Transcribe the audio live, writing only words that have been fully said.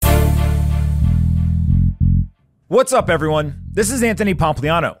What's up, everyone? This is Anthony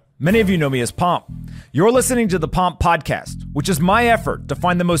Pompliano. Many of you know me as Pomp. You're listening to the Pomp Podcast, which is my effort to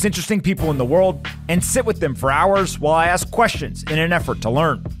find the most interesting people in the world and sit with them for hours while I ask questions in an effort to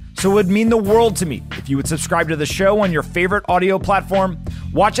learn. So it would mean the world to me if you would subscribe to the show on your favorite audio platform,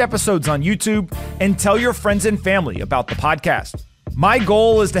 watch episodes on YouTube, and tell your friends and family about the podcast. My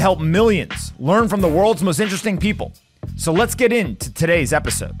goal is to help millions learn from the world's most interesting people. So let's get into today's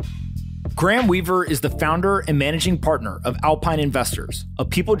episode. Graham Weaver is the founder and managing partner of Alpine Investors, a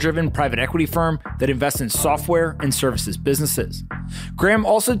people-driven private equity firm that invests in software and services businesses. Graham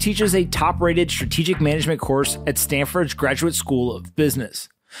also teaches a top-rated strategic management course at Stanford's Graduate School of Business.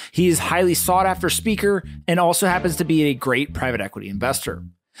 He is a highly sought-after speaker and also happens to be a great private equity investor.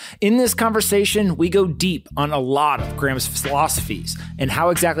 In this conversation, we go deep on a lot of Graham's philosophies and how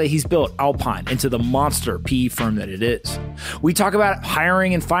exactly he's built Alpine into the monster PE firm that it is. We talk about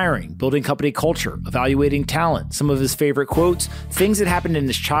hiring and firing, building company culture, evaluating talent, some of his favorite quotes, things that happened in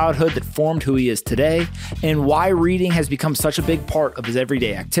his childhood that formed who he is today, and why reading has become such a big part of his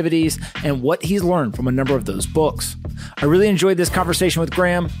everyday activities, and what he's learned from a number of those books. I really enjoyed this conversation with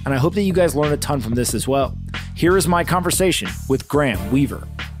Graham, and I hope that you guys learn a ton from this as well. Here is my conversation with Graham Weaver.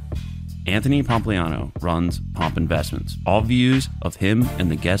 Anthony Pompliano runs Pomp Investments. All views of him and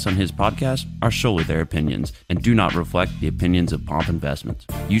the guests on his podcast are solely their opinions and do not reflect the opinions of Pomp Investments.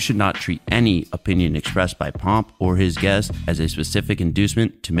 You should not treat any opinion expressed by Pomp or his guests as a specific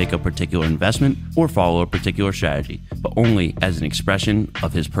inducement to make a particular investment or follow a particular strategy, but only as an expression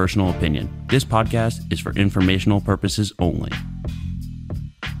of his personal opinion. This podcast is for informational purposes only.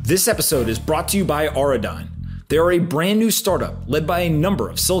 This episode is brought to you by Auradine. They are a brand new startup led by a number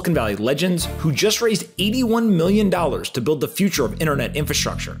of Silicon Valley legends who just raised $81 million to build the future of internet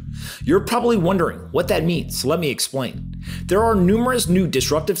infrastructure. You're probably wondering what that means, so let me explain. There are numerous new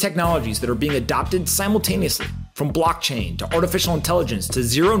disruptive technologies that are being adopted simultaneously, from blockchain to artificial intelligence to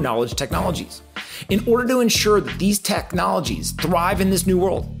zero-knowledge technologies. In order to ensure that these technologies thrive in this new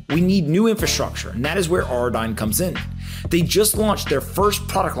world, we need new infrastructure, and that is where Auradine comes in. They just launched their first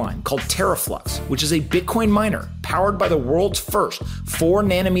product line called Teraflux, which is a Bitcoin miner powered by the world's first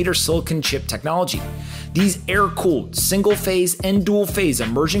 4-nanometer silicon chip technology. These air-cooled, single-phase and dual-phase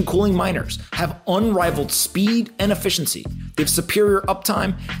immersion cooling miners have unrivaled speed and efficiency. They have superior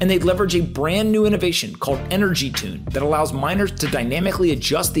uptime, and they leverage a brand new innovation called Energy Tune that allows miners to dynamically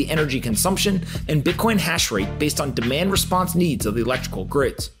adjust the energy consumption and Bitcoin hash rate based on demand response needs of the electrical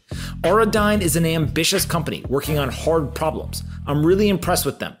grids. Auradine is an ambitious company working on hard problems. I'm really impressed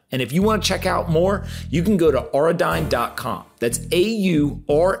with them. And if you want to check out more, you can go to auradine.com. That's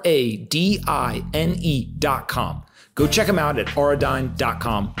AURADINE.com. Go check them out at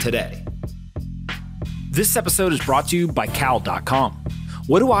auradine.com today. This episode is brought to you by Cal.com.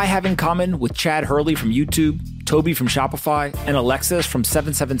 What do I have in common with Chad Hurley from YouTube, Toby from Shopify, and Alexis from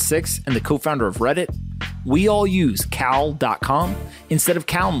 776 and the co-founder of Reddit? We all use Cal.com instead of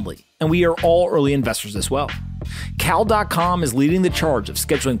Calendly, and we are all early investors as well. Cal.com is leading the charge of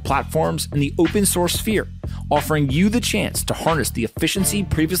scheduling platforms in the open source sphere, offering you the chance to harness the efficiency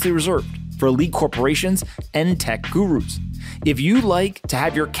previously reserved for elite corporations and tech gurus. If you like to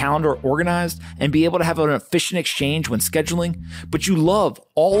have your calendar organized and be able to have an efficient exchange when scheduling, but you love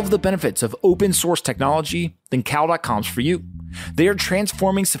all of the benefits of open source technology, then Cal.com's for you. They are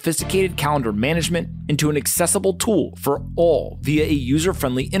transforming sophisticated calendar management into an accessible tool for all via a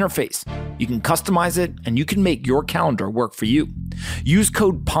user-friendly interface. You can customize it and you can make your calendar work for you. Use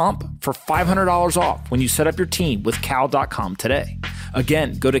code POMP for $500 off when you set up your team with Cal.com today.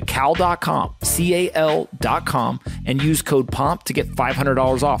 Again, go to Cal.com, CAL.com, and use code POMP to get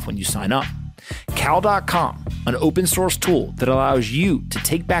 $500 off when you sign up. Cal.com, an open source tool that allows you to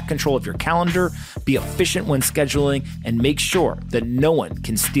take back control of your calendar, be efficient when scheduling, and make sure that no one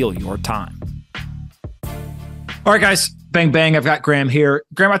can steal your time. All right, guys, bang, bang. I've got Graham here.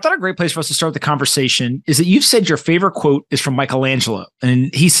 Graham, I thought a great place for us to start the conversation is that you've said your favorite quote is from Michelangelo.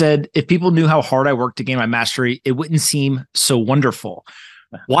 And he said, if people knew how hard I worked to gain my mastery, it wouldn't seem so wonderful.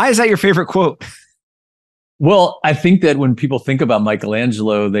 Why is that your favorite quote? Well, I think that when people think about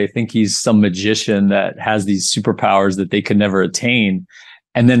Michelangelo, they think he's some magician that has these superpowers that they could never attain.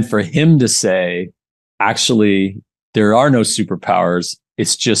 And then for him to say, actually, there are no superpowers.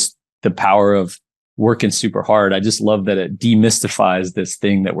 It's just the power of working super hard. I just love that it demystifies this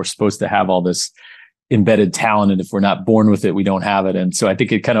thing that we're supposed to have all this embedded talent. And if we're not born with it, we don't have it. And so I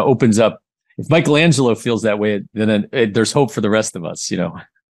think it kind of opens up. If Michelangelo feels that way, then there's hope for the rest of us, you know.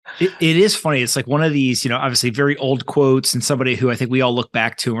 It is funny. It's like one of these, obviously very old quotes and somebody who I think we all look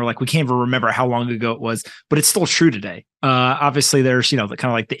back to and we're like, we can't even remember how long ago it was, but it's still true today. Obviously there's, the kind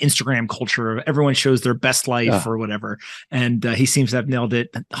of like the Instagram culture of everyone shows their best life or whatever. And he seems to have nailed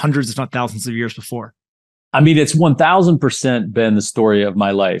it hundreds, if not thousands of years before. I mean, it's 1000% been the story of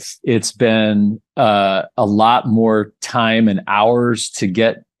my life. It's been a lot more time and hours to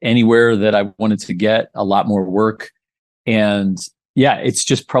get anywhere that I wanted to get, a lot more work. And yeah, it's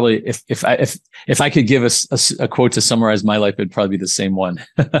just probably if I could give a quote to summarize my life, it'd probably be the same one.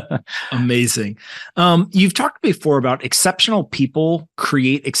 Amazing. You've talked before about exceptional people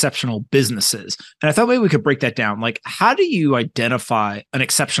create exceptional businesses. And I thought maybe we could break that down. Like, how do you identify an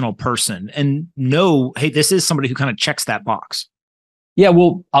exceptional person and know, hey, this is somebody who kind of checks that box? Yeah,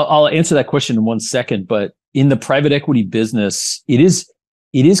 well, I'll answer that question in 1 second. But in the private equity business, it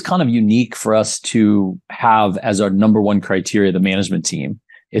is kind of unique for us to have as our number one criteria the management team.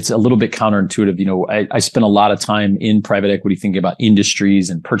 It's a little bit counterintuitive. I spent a lot of time in private equity thinking about industries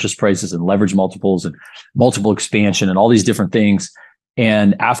and purchase prices and leverage multiples and multiple expansion and all these different things.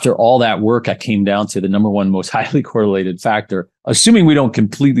 And after all that work, I came down to the number one most highly correlated factor, assuming we don't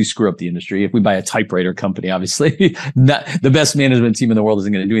completely screw up the industry. If we buy a typewriter company, obviously not the best management team in the world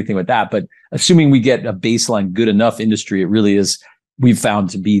isn't going to do anything with that. But assuming we get a baseline good enough industry, it really is, we've found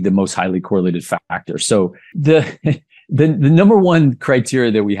to be the most highly correlated factor. So the number one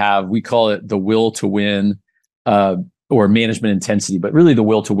criteria that we have, we call it the will to win, or management intensity, but really the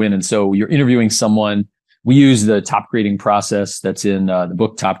will to win. And so you're interviewing someone. We use the top grading process that's in the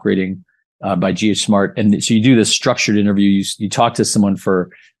book Top Grading by G.H. Smart. And so you do this structured interview. You talk to someone for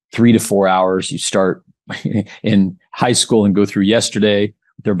 3 to 4 hours. You start in high school and go through yesterday,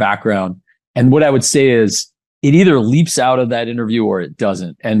 their background. And what I would say is, it either leaps out of that interview or it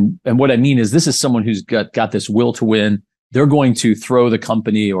doesn't. And what I mean is, this is someone who's got this will to win. They're going to throw the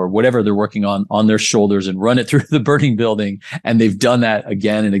company or whatever they're working on their shoulders and run it through the burning building. And they've done that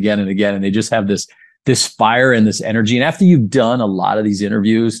again and again and again. And they just have this fire and this energy. And after you've done a lot of these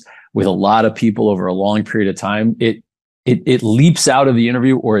interviews with a lot of people over a long period of time, it leaps out of the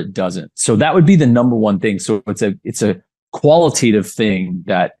interview or it doesn't. So that would be the number one thing. So it's a qualitative thing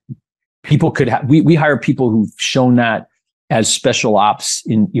that people could have. We hire people who've shown that as special ops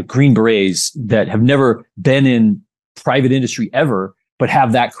in Green Berets that have never been in private industry ever, but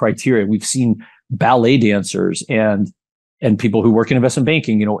have that criteria. We've seen ballet dancers and people who work in investment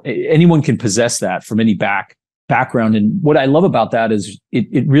banking. Anyone can possess that from any background. And what I love about that is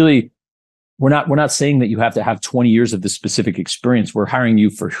it really, we're not saying that you have to have 20 years of this specific experience. We're hiring you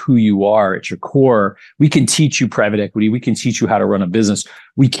for who you are at your core. We can teach you private equity. We can teach you how to run a business.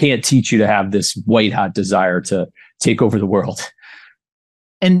 We can't teach you to have this white hot desire to take over the world.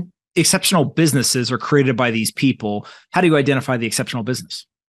 And exceptional businesses are created by these people. How do you identify the exceptional business?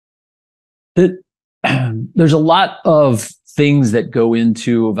 There's a lot of things that go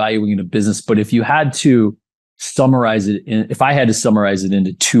into evaluating a business, but if you had to summarize it, if I had to summarize it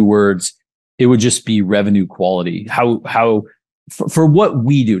into 2 words, it would just be revenue quality. How for what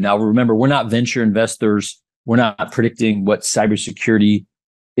we do. Now, remember, we're not venture investors. We're not predicting what cybersecurity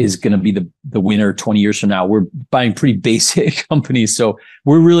is going to be the winner 20 years from now. We're buying pretty basic companies. So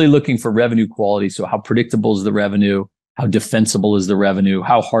we're really looking for revenue quality. So how predictable is the revenue? How defensible is the revenue?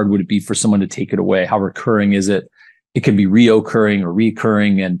 How hard would it be for someone to take it away? How recurring is it? It can be reoccurring or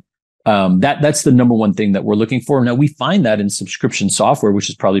recurring. And that's the number one thing that we're looking for. Now, we find that in subscription software, which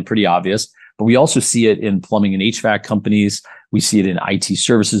is probably pretty obvious, but we also see it in plumbing and HVAC companies. We see it in IT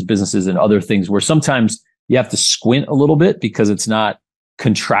services businesses and other things where sometimes you have to squint a little bit because it's not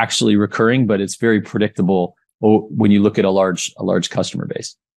contractually recurring, but it's very predictable when you look at a large customer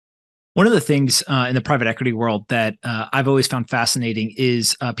base. One of the things in the private equity world that I've always found fascinating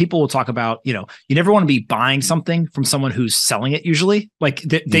is people will talk about, you never want to be buying something from someone who's selling it usually. Like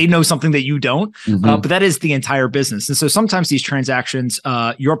they know something that you don't, but that is the entire business. And so sometimes these transactions,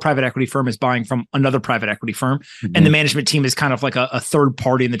 your private equity firm is buying from another private equity firm, and the management team is kind of like a third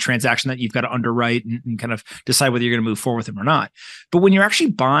party in the transaction that you've got to underwrite and kind of decide whether you're going to move forward with them or not. But when you're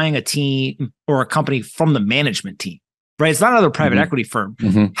actually buying a team or a company from the management team, right? It's not another private equity firm.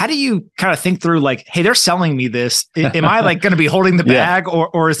 How do you kind of think through like, hey, they're selling me this. Am I like going to be holding the bag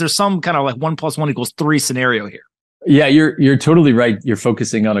or is there some kind of like 1 + 1 = 3 scenario here? Yeah, you're totally right. You're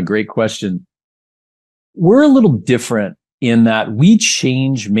focusing on a great question. We're a little different in that we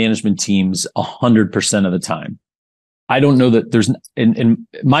change management teams 100% of the time. I don't know that there's, in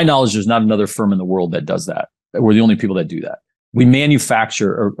my knowledge, there's not another firm in the world that does that. We're the only people that do that. We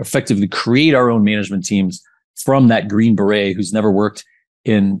manufacture or effectively create our own management teams from that Green Beret who's never worked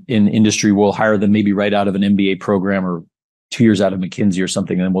in industry. We'll hire them maybe right out of an MBA program or 2 years out of McKinsey or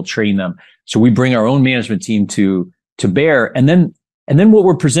something, and then we'll train them. So we bring our own management team to bear. And then what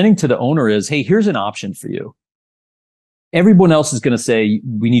we're presenting to the owner is, hey, here's an option for you. Everyone else is going to say,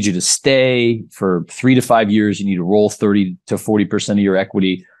 we need you to stay for 3 to 5 years. You need to roll 30 to 40% of your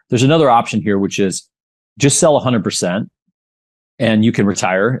equity. There's another option here, which is just sell 100% and you can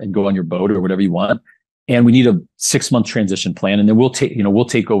retire and go on your boat or whatever you want. And we need a 6-month transition plan. And then we'll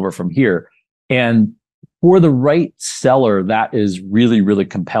take over from here. And for the right seller, that is really, really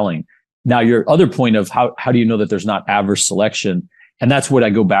compelling. Now, your other point of how do you know that there's not adverse selection? And that's what I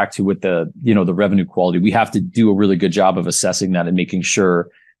go back to with the revenue quality. We have to do a really good job of assessing that and making sure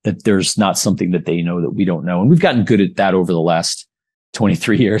that there's not something that they know that we don't know. And we've gotten good at that over the last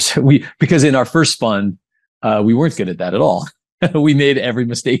 23 years. Because in our first fund, we weren't good at that at all. We made every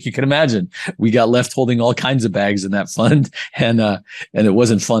mistake you can imagine. We got left holding all kinds of bags in that fund, and it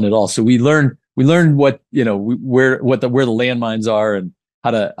wasn't fun at all. So we learned what where the landmines are and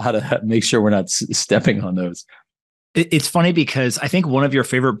how to make sure we're not stepping on those. It's funny because I think one of your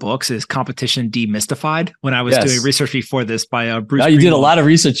favorite books is Competition Demystified. When I was doing research before this by Bruce. You did a lot of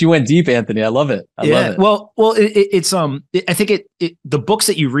research. You went deep, Anthony. I love it. I love it. Well, I think the books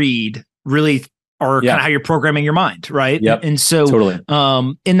that you read really are kind of how you're programming your mind, right? Yep. And so, totally.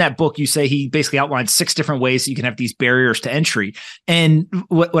 In that book, you say he basically outlines 6 different ways that you can have these barriers to entry. And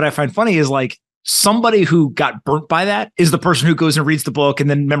what I find funny is like, somebody who got burnt by that is the person who goes and reads the book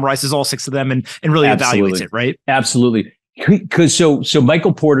and then memorizes all 6 of them and really evaluates it, right? Absolutely. Because so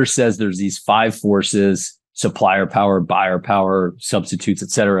Michael Porter says there's these 5 forces: supplier power, buyer power, substitutes, et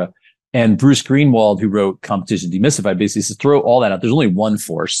cetera. And Bruce Greenwald, who wrote Competition Demystified, basically says throw all that out. There's only one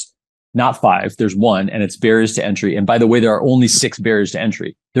force, not 5. There's one, and it's barriers to entry. And by the way, there are only 6 barriers to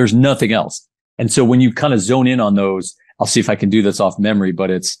entry. There's nothing else. And so when you kind of zone in on those, I'll see if I can do this off memory, but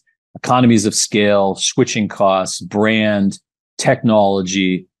it's economies of scale, switching costs, brand,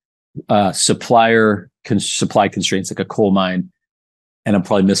 technology, supply constraints like a coal mine. And I'm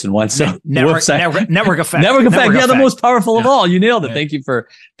probably missing one. So network effect. Network effect. Yeah, the most powerful of all. You nailed it. Yeah.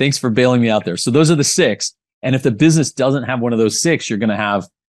 Thanks for bailing me out there. So those are the 6. And if the business doesn't have one of those 6, you're going to have,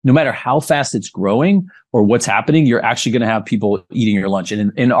 no matter how fast it's growing or what's happening, you're actually going to have people eating your lunch.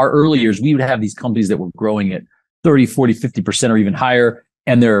 And in our early years, we would have these companies that were growing at 30, 40, 50% or even higher.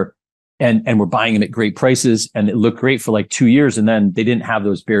 And and we're buying them at great prices, and it looked great for like 2 years, and then they didn't have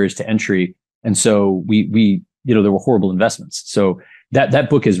those barriers to entry, and so we there were horrible investments. So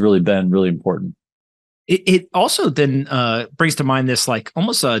that book has really been really important. It also then brings to mind this like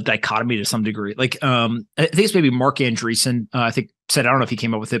almost a dichotomy to some degree. Like I think it's maybe Mark Andreessen. I think said, I don't know if he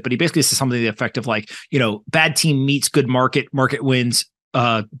came up with it, but he basically said something to the effect of like, bad team meets good market wins.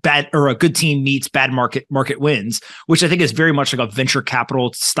 A good team meets bad market wins, which I think is very much like a venture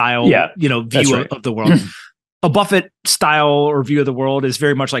capital style, view of the world. A Buffett style or view of the world is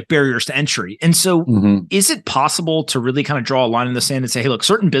very much like barriers to entry. And so is it possible to really kind of draw a line in the sand and say, hey, look,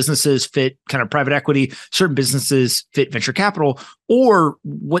 certain businesses fit kind of private equity, certain businesses fit venture capital, or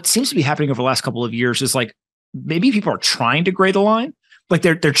what seems to be happening over the last couple of years is like, maybe people are trying to gray the line. Like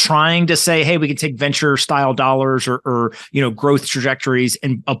they're trying to say, hey, we can take venture style dollars or growth trajectories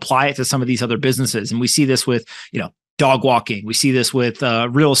and apply it to some of these other businesses. And we see this with, dog walking. We see this with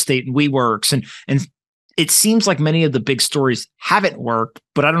real estate and WeWorks. And it seems like many of the big stories haven't worked,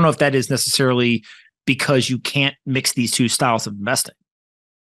 but I don't know if that is necessarily because you can't mix these two styles of investing.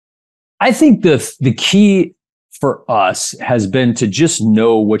 I think the key for us has been to just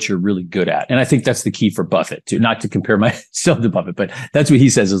know what you're really good at. And I think that's the key for Buffett too, not to compare myself to Buffett, but that's what he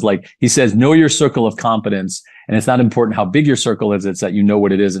says is like, he says, know your circle of competence. And it's not important how big your circle is. It's that you know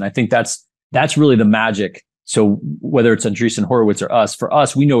what it is. And I think that's really the magic. So whether it's Andreessen Horowitz or us, for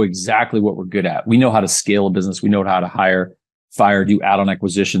us, we know exactly what we're good at. We know how to scale a business. We know how to hire, fire, do add-on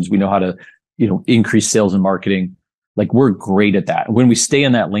acquisitions. We know how to, increase sales and marketing. Like we're great at that. When we stay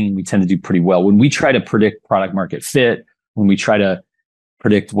in that lane, we tend to do pretty well. When we try to predict product market fit, when we try to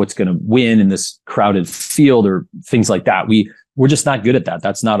predict what's going to win in this crowded field or things like that, we're just not good at that.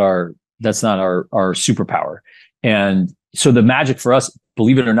 That's not our superpower. And so the magic for us,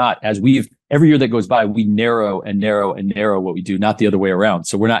 believe it or not, every year that goes by, we narrow and narrow and narrow what we do, not the other way around.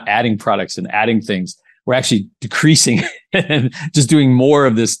 So we're not adding products and adding things. We're actually decreasing and just doing more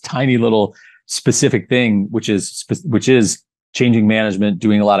of this tiny little specific thing, which is changing management,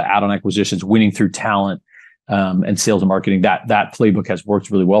 doing a lot of add-on acquisitions, winning through talent, and sales and marketing. That playbook has worked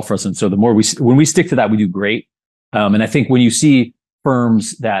really well for us. And so the more when we stick to that, we do great. And I think when you see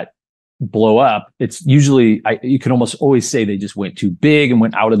firms that blow up, it's usually you can almost always say they just went too big and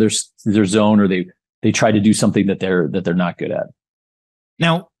went out of their zone, or they tried to do something that they're not good at.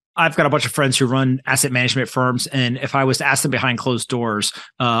 Now, I've got a bunch of friends who run asset management firms. And if I was to ask them behind closed doors,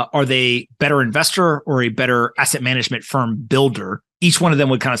 are they better investor or a better asset management firm builder? Each one of them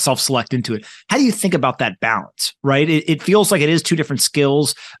would kind of self-select into it. How do you think about that balance, right? It feels like it is two different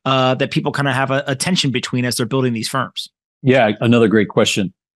skills that people kind of have a tension between as they're building these firms. Yeah, another great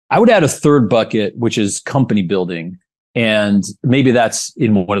question. I would add a third bucket, which is company building. And maybe that's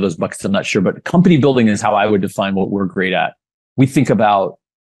in one of those buckets, I'm not sure. But company building is how I would define what we're great at. We think about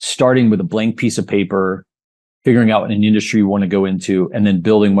starting with a blank piece of paper, figuring out an industry we want to go into, and then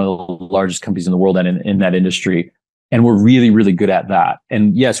building one of the largest companies in the world and in that industry. And we're really, really good at that.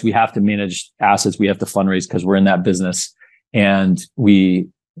 And yes, we have to manage assets. We have to fundraise because we're in that business. And we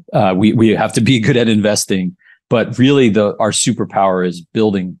have to be good at investing. But really, our superpower is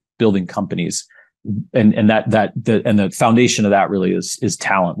building companies, and the foundation of that really is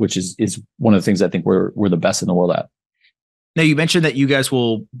talent, which is one of the things I think we're the best in the world at. Now, you mentioned that you guys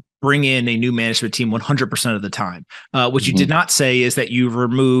will bring in a new management team 100% of the time. What you did not say is that you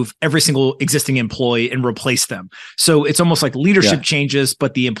remove every single existing employee and replace them. So it's almost like leadership changes,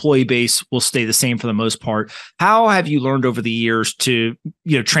 but the employee base will stay the same for the most part. How have you learned over the years to,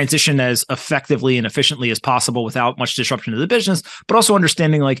 transition as effectively and efficiently as possible without much disruption to the business, but also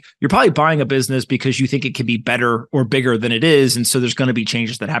understanding like you're probably buying a business because you think it can be better or bigger than it is. And so there's going to be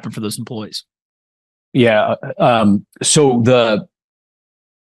changes that happen for those employees. Yeah. So the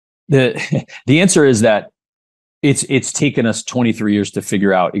answer is that it's taken us 23 years to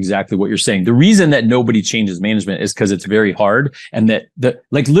figure out exactly what you're saying. The reason that nobody changes management is because it's very hard, and that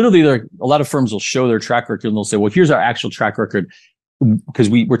literally a lot of firms will show their track record and they'll say, well, here's our actual track record, because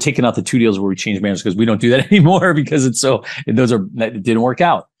we're taking out the 2 deals where we change managers because we don't do that anymore because it didn't work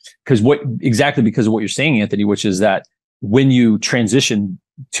out. Because of what you're saying, Anthony, which is that when you transition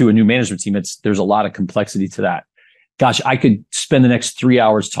to a new management team, there's a lot of complexity to that. Gosh, I could spend the next 3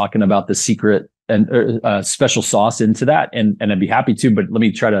 hours talking about the secret and special sauce into that, and I'd be happy to. But let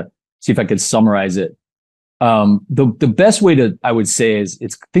me try to see if I could summarize it. The best way I would say is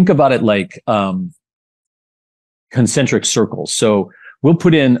think about it like concentric circles. So we'll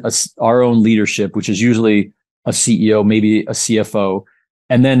put in our own leadership, which is usually a CEO, maybe a CFO,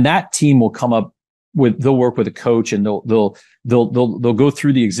 and then that team will come up they'll work with a coach, and they'll go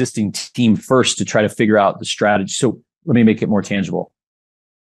through the existing team first to try to figure out the strategy. So let me make it more tangible.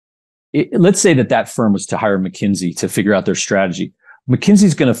 Let's say that firm was to hire McKinsey to figure out their strategy.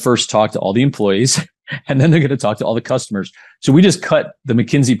 McKinsey's going to first talk to all the employees, and then they're going to talk to all the customers. So we just cut the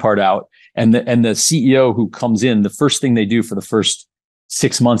McKinsey part out, and the CEO who comes in, the first thing they do for the first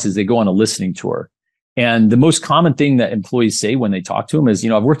 6 months is they go on a listening tour. And the most common thing that employees say when they talk to them is,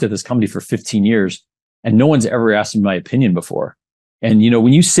 I've worked at this company for 15 years and no one's ever asked me my opinion before. And,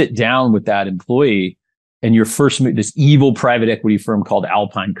 when you sit down with that employee and your first move, this evil private equity firm called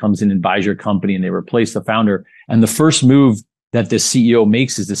Alpine comes in and buys your company and they replace the founder. And the first move that this CEO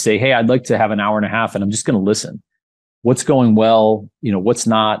makes is to say, hey, I'd like to have an hour and a half and I'm just going to listen. What's going well? What's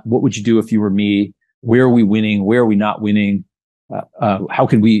not? What would you do if you were me? Where are we winning? Where are we not winning? How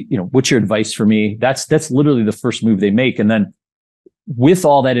could we, what's your advice for me? That's literally the first move they make. And then with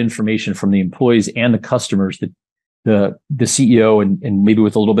all that information from the employees and the customers, the CEO and maybe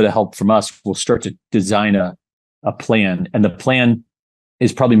with a little bit of help from us, will start to design a plan. And the plan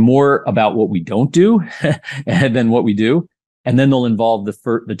is probably more about what we don't do than what we do. And then they'll involve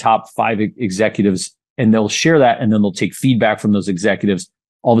the top 5 executives, and they'll share that. And then they'll take feedback from those executives.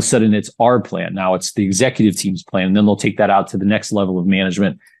 All of a sudden it's our plan. Now it's the executive team's plan. And then they'll take that out to the next level of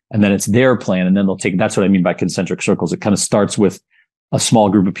management. And then it's their plan. And then that's what I mean by concentric circles. It kind of starts with a small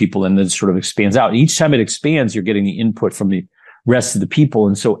group of people and then sort of expands out. And each time it expands, you're getting the input from the rest of the people.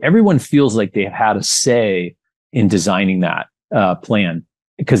 And so everyone feels like they had a say in designing that plan,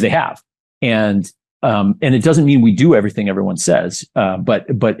 because they have. And it doesn't mean we do everything everyone says, but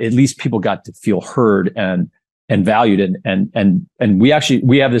at least people got to feel heard and valued. And we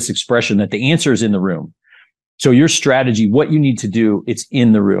have this expression that the answer is in the room. So your strategy, what you need to do, it's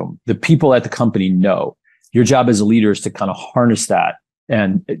in the room. The people at the company know. Your job as a leader is to kind of harness that.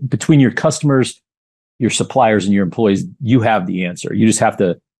 And between your customers, your suppliers, and your employees, you have the answer. You just have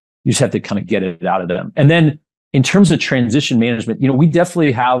to kind of get it out of them. And then in terms of transition management, we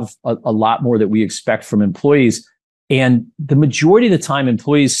definitely have a lot more that we expect from employees. And the majority of the time,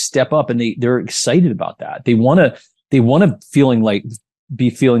 employees step up and they're excited about that. They want to be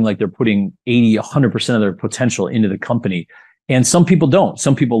feeling like they're putting 80, 100% of their potential into the company. And some people don't.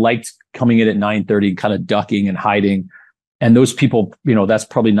 Some people liked coming in at 9:30, kind of ducking and hiding. And those people, that's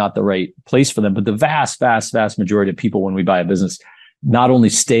probably not the right place for them. But the vast, vast, vast majority of people, when we buy a business, not only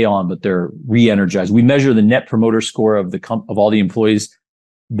stay on, but they're re-energized. We measure the net promoter score of all the employees.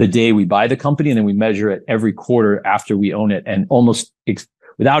 the day we buy the company, and then we measure it every quarter after we own it. And almost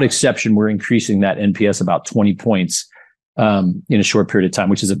without exception, we're increasing that NPS about 20 points in a short period of time,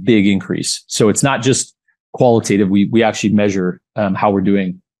 which is a big increase. So it's not just qualitative. We actually measure how we're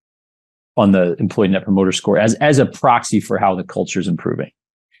doing on the employee net promoter score as a proxy for how the culture is improving.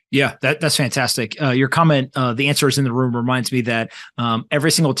 Yeah, that's fantastic. Your comment, the answer is in the room, reminds me that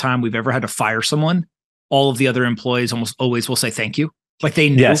every single time we've ever had to fire someone, all of the other employees almost always will say thank you. Like they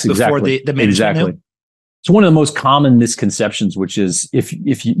knew before the management knew. It's one of the most common misconceptions, which is if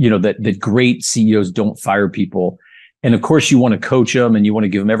you know that great CEOs don't fire people. And of course you want to coach them and you want to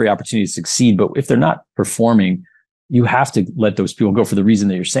give them every opportunity to succeed. But if they're not performing, you have to let those people go for the reason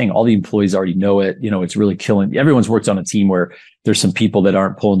that you're saying. All the employees already know it. You know, it's really killing. Everyone's worked on a team where there's some people that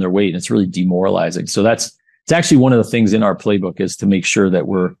aren't pulling their weight, and it's really demoralizing. So it's actually one of the things in our playbook is to make sure that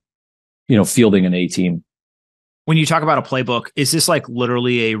we're, fielding an A team. When you talk about a playbook, is this like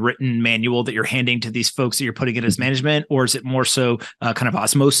literally a written manual that you're handing to these folks that you're putting in as management, or is it more so kind of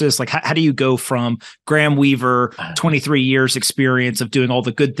osmosis? Like how do you go from Graham Weaver, 23 years experience of doing all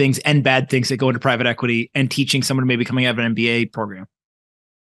the good things and bad things that go into private equity, and teaching someone maybe coming out of an MBA program?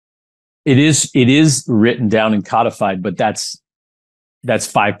 It is written down and codified, but that's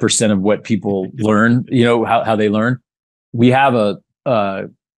 5% of what people learn, how they learn. We have a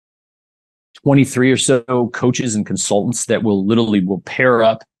 23 or so coaches and consultants that will pair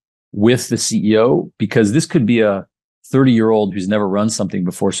up with the CEO, because this could be a 30-year-old who's never run something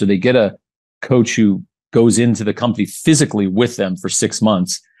before. So they get a coach who goes into the company physically with them for 6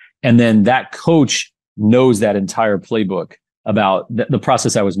 months. And then that coach knows that entire playbook about the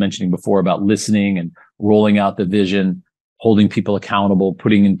process I was mentioning before about listening and rolling out the vision, holding people accountable,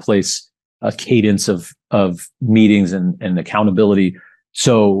 putting in place a cadence of meetings and accountability.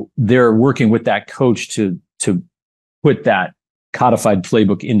 So they're working with that coach to put that codified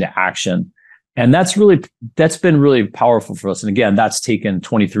playbook into action. And that's been really powerful for us. And again, that's taken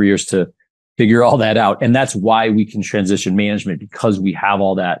 23 years to figure all that out. And that's why we can transition management, because we have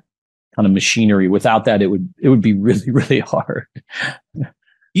all that kind of machinery. Without that, it would be really, really hard.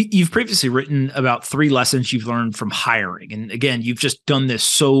 You've previously written about 3 lessons you've learned from hiring. And again, you've just done this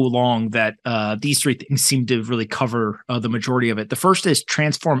so long that these 3 things seem to really cover the majority of it. The first is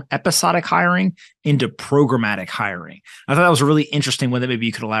transform episodic hiring into programmatic hiring. I thought that was a really interesting one that maybe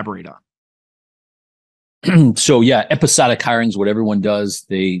you could elaborate on. So yeah, episodic hiring is what everyone does.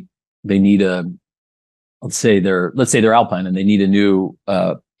 They need let's say they're Alpine and they need a new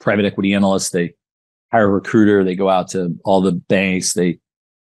private equity analyst. They hire a recruiter. They go out to all the banks. They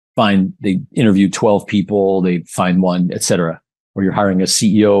interview 12 people, they find one, et cetera. Or you're hiring a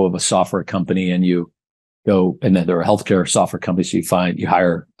CEO of a software company and you go, and then there are healthcare software companies. So you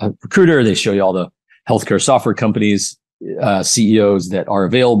hire a recruiter, they show you all the healthcare software companies, CEOs that are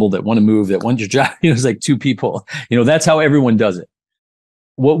available, that want to move, that want your job. It's like 2 people. That's how everyone does it.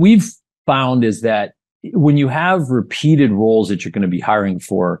 What we've found is that when you have repeated roles that you're going to be hiring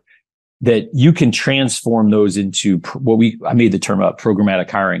for, that you can transform those into I made the term up, programmatic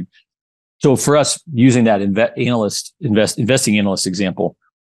hiring. So for us, using that investing analyst example,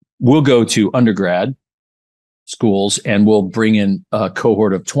 we'll go to undergrad schools and we'll bring in a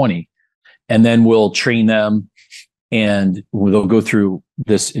cohort of 20, and then we'll train them, and they'll go through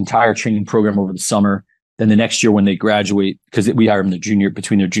this entire training program over the summer. Then the next year when they graduate, because we hire them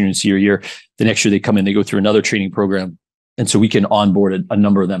between their junior and senior year, the next year they come in, they go through another training program. And so we can onboard a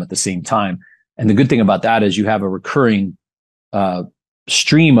number of them at the same time. And the good thing about that is you have a recurring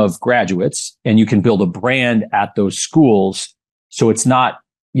stream of graduates, and you can build a brand at those schools. So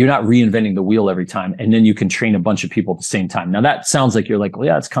you're not reinventing the wheel every time. And then you can train a bunch of people at the same time. Now that sounds like you're like, well,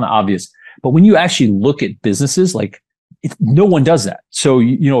 yeah, it's kind of obvious. But when you actually look at businesses, no one does that. So,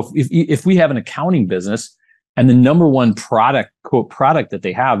 if we have an accounting business and the number one product that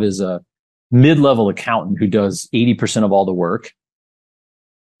they have is a mid-level accountant who does 80% of all the work,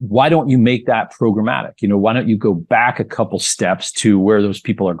 why don't you make that programmatic? Why don't you go back a couple steps to where those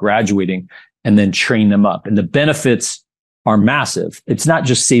people are graduating and then train them up? And the benefits are massive. It's not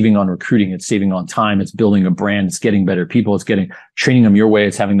just saving on recruiting, it's saving on time, it's building a brand, it's getting better people, it's training them your way,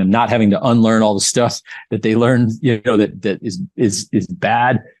 it's having them not having to unlearn all the stuff that they learned, that is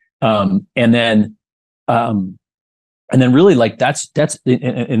bad. And then really that's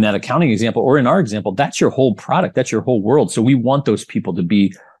in that accounting example, or in our example, that's your whole product. That's your whole world. So we want those people to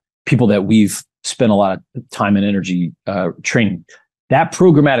be people that we've spent a lot of time and energy training. That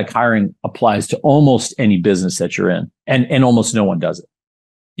programmatic hiring applies to almost any business that you're in, and almost no one does it.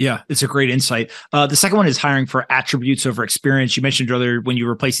 Yeah, it's a great insight. The second one is hiring for attributes over experience. You mentioned earlier when you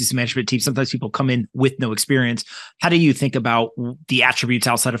replace these management teams, sometimes people come in with no experience. How do you think about the attributes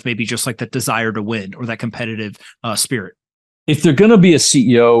outside of maybe just like that desire to win or that competitive spirit? If they're going to be a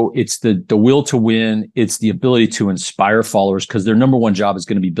CEO, it's the will to win. It's the ability to inspire followers because their number one job is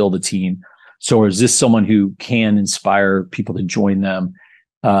going to be build a team. So is this someone who can inspire people to join them?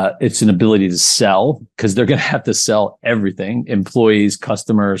 It's an ability to sell because they're going to have to sell everything, employees,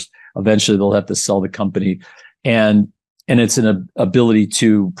 customers. Eventually they'll have to sell the company. And it's an ability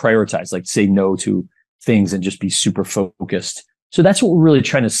to prioritize, like say no to things and just be super focused. So that's what we're really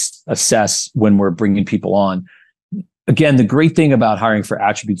trying to assess when we're bringing people on. Again, the great thing about hiring for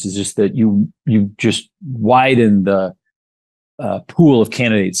attributes is just that you just widen the pool of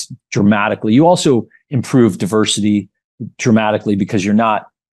candidates dramatically. You also improve diversity dramatically because you're not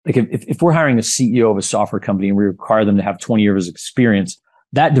like if we're hiring a CEO of a software company and we require them to have 20 years of experience,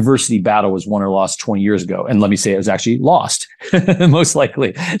 that diversity battle was won or lost 20 years ago. And let me say it was actually lost, most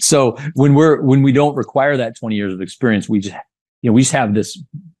likely. So when we don't require that 20 years of experience, we just have this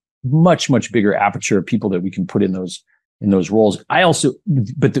much bigger aperture of people that we can put in those roles.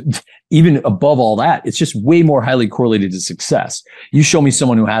 Even above all that, it's just way more highly correlated to success. You show me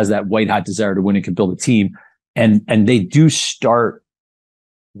someone who has that white hot desire to win and can build a team, and they do start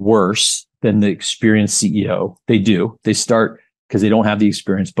worse than the experienced CEO. They start because they don't have the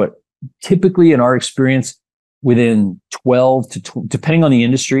experience, but typically in our experience, within 12 to depending on the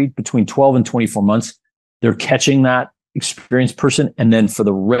industry, between 12 and 24 months, they're catching that experienced person, and then for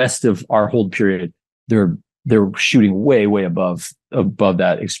the rest of our hold period, they're shooting way above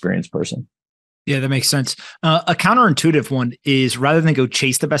that experienced person. Yeah, that makes sense. A counterintuitive one is rather than go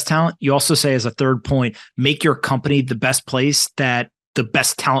chase the best talent, you also say as a third point, make your company the best place that the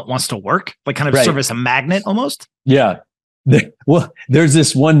best talent wants to work, like kind of serve as a magnet almost. Yeah. Well, there's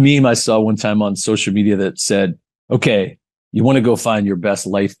this one meme I saw one time on social media that said, okay, you want to go find your best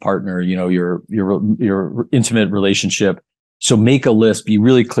life partner, your intimate relationship. So make a list, be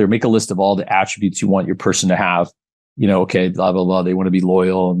really clear, make a list of all the attributes you want your person to have. Okay, blah, blah, blah. They want to be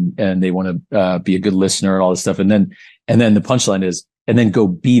loyal and they want to be a good listener and all this stuff. And then the punchline is, and then go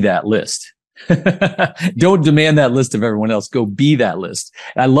be that list. Don't demand that list of everyone else. Go be that list.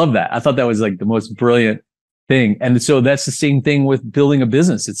 And I love that. I thought that was like the most brilliant thing. And so that's the same thing with building a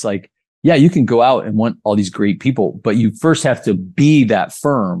business. It's like, yeah, you can go out and want all these great people, but you first have to be that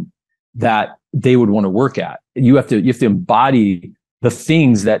firm that they would want to work at. You have to embody the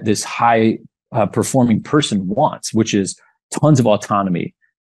things that this high performing person wants, which is tons of autonomy,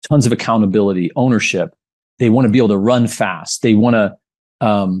 tons of accountability, ownership. They want to be able to run fast. They want to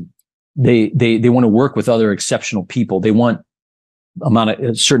they want to work with other exceptional people. They want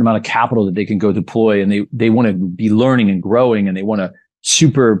a certain amount of capital that they can go deploy, and they want to be learning and growing, and they want a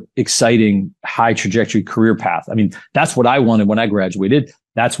super exciting high trajectory career path. I mean, that's what I wanted when I graduated.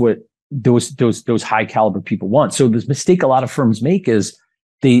 That's what those high caliber people want. So the mistake a lot of firms make is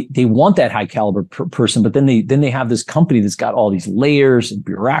they want that high caliber person, but then they have this company that's got all these layers and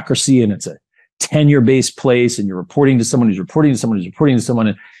bureaucracy, and it's a tenure based place, and you're reporting to someone who's reporting to someone who's reporting to someone,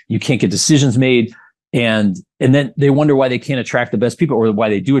 and you can't get decisions made. And then they wonder why they can't attract the best people, or why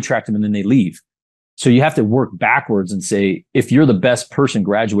they do attract them and then they leave. So you have to work backwards and say, if you're the best person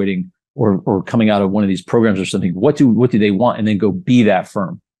graduating or coming out of one of these programs or something, what do they want? And then go be that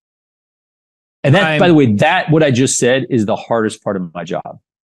firm. And that, by the way, what I just said is the hardest part of my job.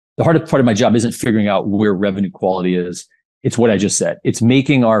 The hardest part of my job isn't figuring out where revenue quality is. It's what I just said. It's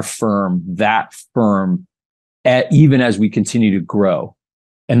making our firm that firm even as we continue to grow.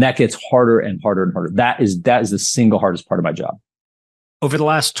 And that gets harder and harder and harder. That is the single hardest part of my job. Over the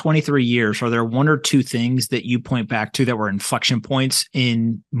last 23 years, are there one or two things that you point back to that were inflection points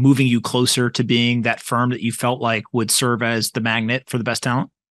in moving you closer to being that firm that you felt like would serve as the magnet for the best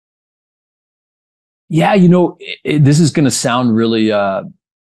talent? Yeah, this is going to sound really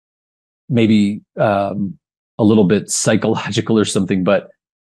maybe a little bit psychological or something, but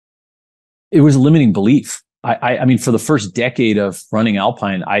it was a limiting belief. I mean, for the first decade of running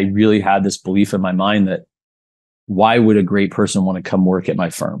Alpine, I really had this belief in my mind that why would a great person want to come work at my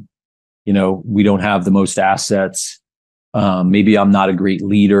firm? We don't have the most assets. Maybe I'm not a great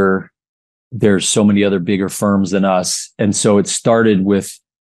leader. There's so many other bigger firms than us. And so it started with,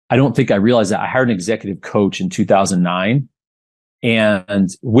 I don't think I realized that I hired an executive coach in 2009. And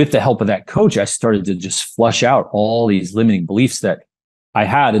with the help of that coach, I started to just flush out all these limiting beliefs that I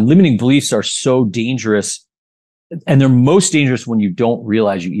had. And limiting beliefs are so dangerous. And they're most dangerous when you don't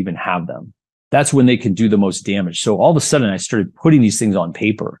realize you even have them. That's when they can do the most damage. So all of a sudden I started putting these things on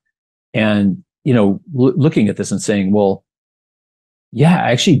paper and, looking at this and saying, well, yeah,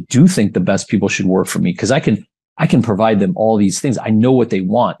 I actually do think the best people should work for me because I can provide them all these things. I know what they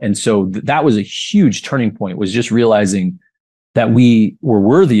want. And so that was a huge turning point, was just realizing that we were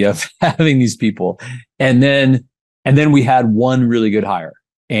worthy of having these people. And then we had one really good hire,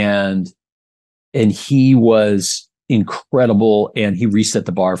 and he was incredible, and he reset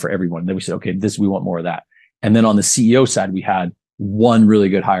the bar for everyone. Then we said, okay, we want more of that. And then on the CEO side, we had one really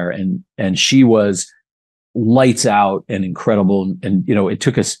good hire, and she was lights out and incredible. And, it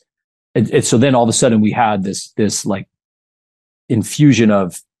took us, so then all of a sudden we had this like infusion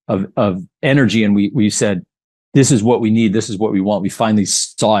of energy. And we said, this is what we need. This is what we want. We finally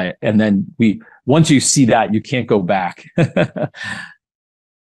saw it. And then once you see that, you can't go back.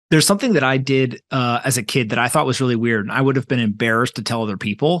 There's something that I did as a kid that I thought was really weird, and I would have been embarrassed to tell other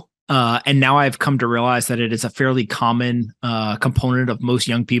people. And now I've come to realize that it is a fairly common component of most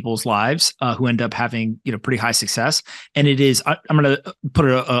young people's lives who end up having, pretty high success. And it is, I'm going to put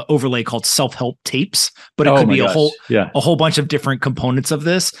an overlay called self-help tapes, but it could be a whole bunch of different components of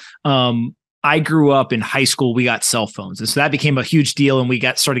this. I grew up in high school, we got cell phones. And so that became a huge deal, and we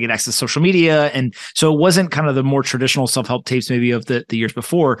started to get access to social media. And so it wasn't kind of the more traditional self-help tapes maybe of the years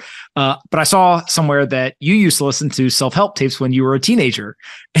before. But I saw somewhere that you used to listen to self-help tapes when you were a teenager.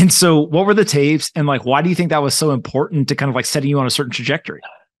 And so what were the tapes, and like, why do you think that was so important to kind of like setting you on a certain trajectory?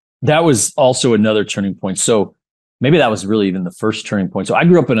 That was also another turning point. So maybe that was really even the first turning point. So I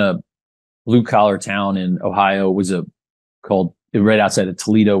grew up in a blue collar town in Ohio. It was called right outside of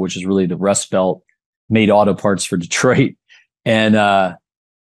Toledo, which is really the Rust Belt, made auto parts for Detroit. And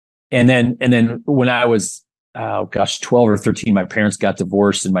then when I was, 12 or 13, my parents got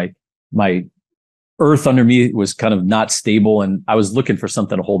divorced, and my earth under me was kind of not stable. And I was looking for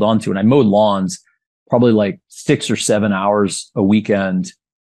something to hold on to. And I mowed lawns probably like 6 or 7 hours a weekend,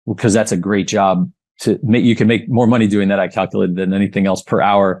 because that's a great job to make. You can make more money doing that, I calculated, than anything else per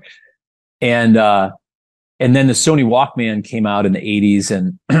hour. And then the Sony Walkman came out in the 80s,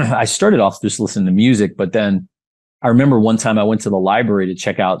 and I started off just listening to music. But then I remember one time I went to the library to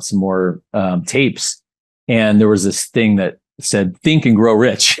check out some more tapes, and there was this thing that said, "Think and Grow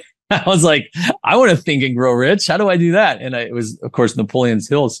Rich." I was like, I want to think and grow rich. How do I do that? And it was, of course, Napoleon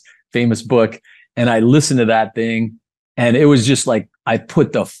Hill's famous book. And I listened to that thing, and it was just like, I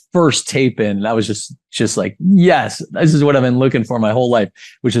put the first tape in, and I was just like, yes, this is what I've been looking for my whole life,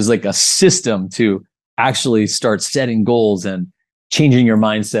 which is like a system to actually start setting goals and changing your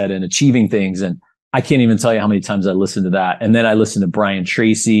mindset and achieving things. And I can't even tell you how many times I listened to that. And then I listened to Brian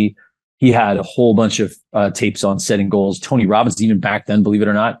Tracy. He had a whole bunch of tapes on setting goals. Tony Robbins, even back then, believe it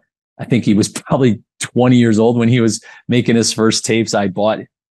or not, I think he was probably 20 years old when he was making his first tapes.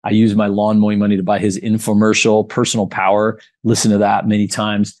 I used my lawn mowing money to buy his infomercial, Personal Power, listen to that many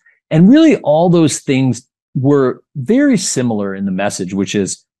times. And really all those things were very similar in the message, which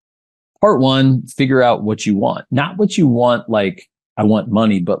is, part one, figure out what you want. Not what you want, like, I want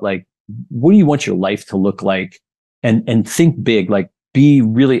money, but like, what do you want your life to look like? And think big, like, be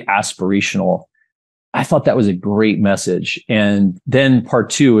really aspirational. I thought that was a great message. And then part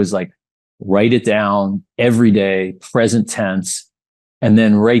two is like, write it down every day, present tense, and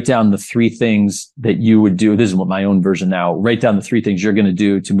then write down the 3 things that you would do. This is what my own version now. Write down the 3 things you're going to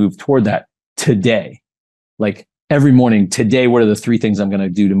do to move toward that today. Like, every morning, today, what are the 3 things I'm going to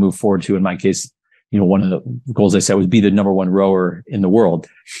do to move forward to? In my case, one of the goals I set was be the number 1 rower in the world.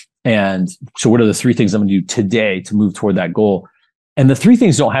 And so what are the 3 things I'm going to do today to move toward that goal? And the 3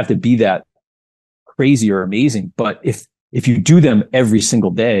 things don't have to be that crazy or amazing, but if you do them every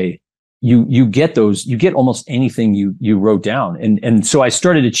single day, you get almost anything you wrote down. And so I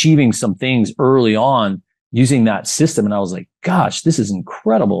started achieving some things early on using that system. And I was like, gosh, this is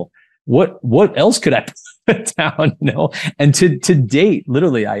incredible. What else could I put down? And to date,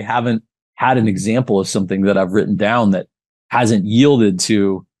 literally, I haven't had an example of something that I've written down that hasn't yielded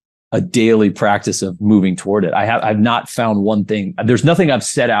to a daily practice of moving toward it. I've not found one thing. There's nothing I've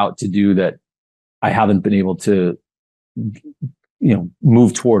set out to do that I haven't been able to,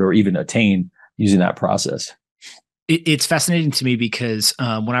 move toward or even attain using that process. It's fascinating to me because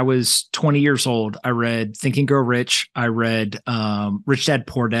when I was 20 years old, I read Think and Grow Rich. I read Rich Dad,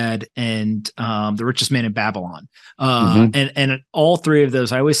 Poor Dad, and The Richest Man in Babylon. And all 3 of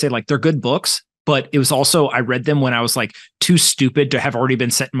those, I always say, like, they're good books, but it was also, I read them when I was like too stupid to have already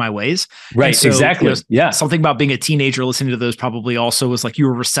been set in my ways. Right. So, exactly. Yeah. Something about being a teenager listening to those probably also was like, you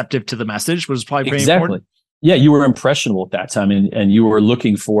were receptive to the message, which was probably very important. Yeah. You were impressionable at that time, and you were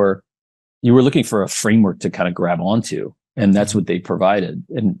looking for a framework to kind of grab onto, and that's what they provided.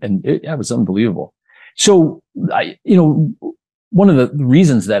 And it was unbelievable. So one of the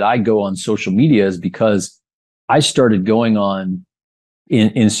reasons that I go on social media is because I started going on in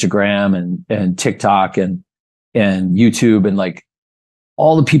Instagram and TikTok and YouTube, and like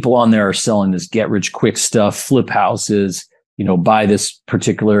all the people on there are selling this get rich quick stuff, flip houses, buy this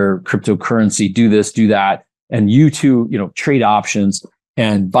particular cryptocurrency, do this, do that. And you too, trade options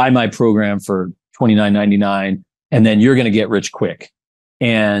and buy my program for $29.99. And then you're going to get rich quick.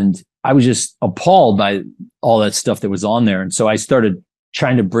 And I was just appalled by all that stuff that was on there. And so I started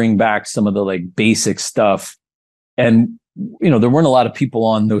trying to bring back some of the like basic stuff. And, there weren't a lot of people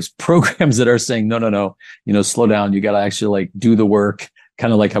on those programs that are saying, no, slow down. You got to actually like do the work.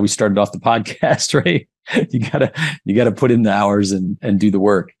 Kind of like how we started off the podcast, right? You gotta put in the hours and do the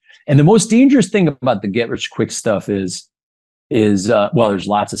work. And the most dangerous thing about the get rich quick stuff is well, there's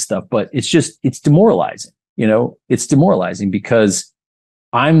lots of stuff, but it's demoralizing. It's demoralizing because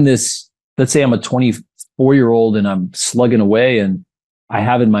let's say I'm a 24-year-old and I'm slugging away, and I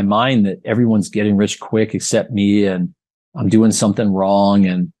have in my mind that everyone's getting rich quick except me, and I'm doing something wrong.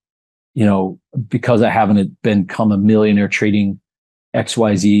 And, because I haven't become a millionaire trading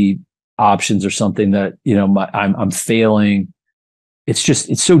XYZ options or something, that, I'm failing.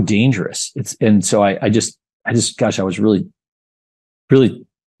 It's so dangerous. And so I just, gosh, I was really, really,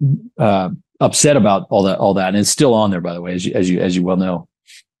 upset about all that. And it's still on there, by the way, as you well know.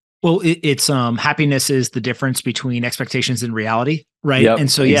 Well, it's happiness is the difference between expectations and reality, right? Yep,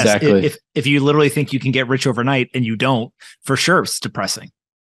 and so, yes, exactly. if you literally think you can get rich overnight and you don't, for sure, it's depressing.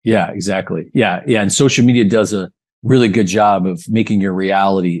 Yeah, exactly. Yeah. And social media does a really good job of making your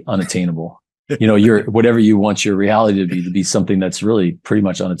reality unattainable. Your whatever you want your reality to be something that's really pretty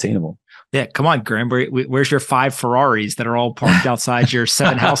much unattainable. Yeah, come on, Graham. Where's your 5 Ferraris that are all parked outside your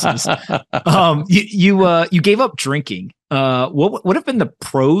 7 houses? You gave up drinking. What have been the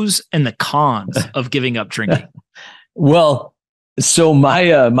pros and the cons of giving up drinking? Well, so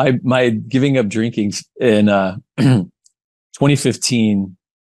my giving up drinking in 2015,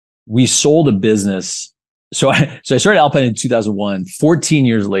 we sold a business. So I started Alpine in 2001. 14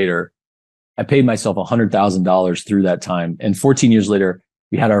 years later, I paid myself $100,000 through that time. And 14 years later,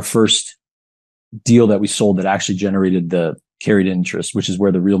 we had our first deal that we sold that actually generated the carried interest, which is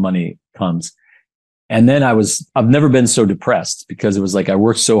where the real money comes. And then I've never been so depressed, because it was like I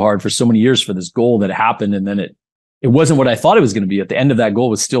worked so hard for so many years for this goal that happened. And then it wasn't what I thought it was going to be. At the end of that goal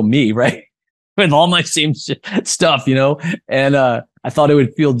was still me, right? With all my same stuff, and I thought it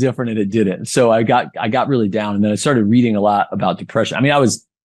would feel different, and it didn't. So I got really down. And then I started reading a lot about depression. I mean, I was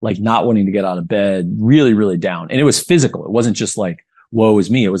like not wanting to get out of bed, really, really down. And it was physical. It wasn't just like, woe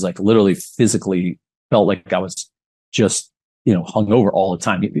is me. It was like literally physically felt like I was just, hungover all the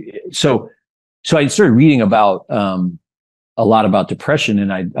time. So I started reading about, a lot about depression,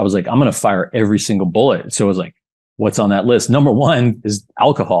 and I was like, I'm going to fire every single bullet. So I was like, what's on that list? Number 1 is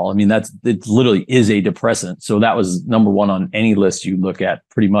alcohol. I mean, it literally is a depressant. So that was number 1 on any list you look at,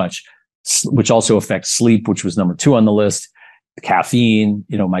 pretty much, which also affects sleep, which was number 2 on the list. Caffeine,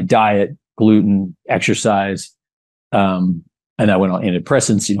 my diet, gluten, exercise, and I went on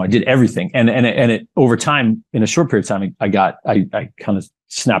antidepressants. I did everything, and it over time, in a short period of time, I kind of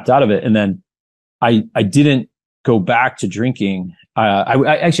snapped out of it, and then I didn't go back to drinking. I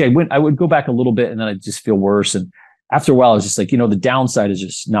would go back a little bit, and then I just feel worse. And after a while, I was just like, the downside is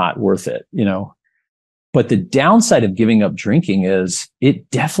just not worth it. But the downside of giving up drinking is it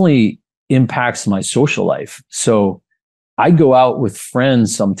definitely impacts my social life. So I go out with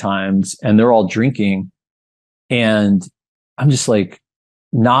friends sometimes, and they're all drinking, and I'm just like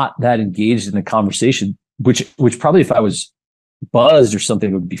not that engaged in the conversation, which probably if I was buzzed or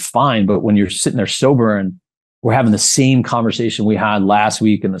something would be fine. But when you're sitting there sober and we're having the same conversation we had last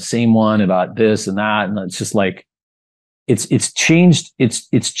week and the same one about this and that, and it's just like it's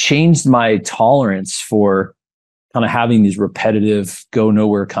changed my tolerance for kind of having these repetitive go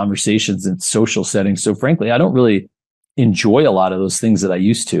nowhere conversations in social settings. So frankly, I don't really enjoy a lot of those things that I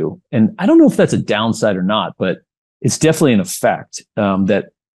used to. And I don't know if that's a downside or not, but it's definitely an effect that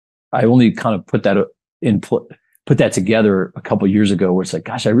I only kind of put that together a couple of years ago, where it's like,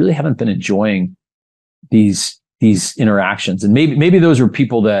 gosh, I really haven't been enjoying these interactions. And maybe those were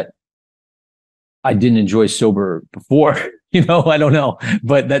people that I didn't enjoy sober before, I don't know,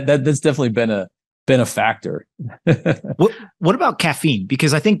 but that's definitely been a factor. What about caffeine?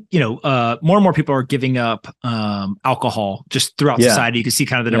 Because I think, more and more people are giving up alcohol just throughout society. You can see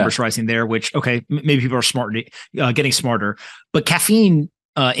kind of the numbers rising there, which, okay, maybe people are getting smarter, but caffeine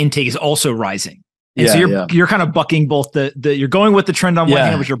intake is also rising. And so you're kind of bucking both you're going with the trend on one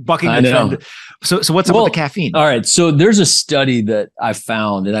hand, but you're bucking the trend. So what's up with the caffeine? All right. So there's a study that I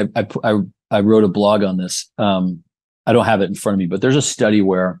found, and I wrote a blog on this. I don't have it in front of me, but there's a study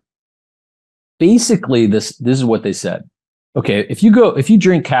where basically this is what they said. okay, if you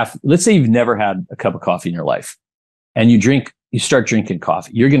drink caffeine, let's say you've never had a cup of coffee in your life and you start drinking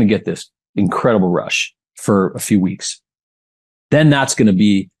coffee, you're going to get this incredible rush for a few weeks. Then that's going to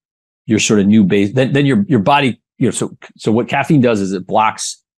be your sort of new base. Then your body, so what caffeine does is it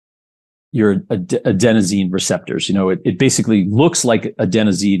blocks your adenosine receptors. It basically looks like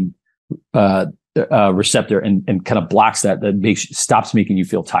adenosine receptor and kind of blocks that stops making you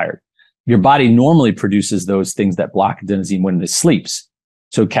feel tired. Your body normally produces those things that block adenosine when it sleeps.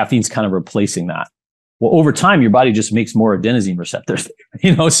 So caffeine's kind of replacing that. Well, over time, your body just makes more adenosine receptors,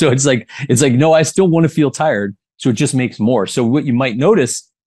 so it's like, no, I still want to feel tired. So it just makes more. So what you might notice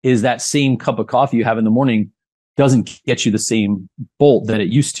is that same cup of coffee you have in the morning doesn't get you the same bolt that it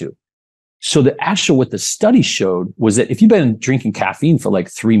used to. So what the study showed was that if you've been drinking caffeine for like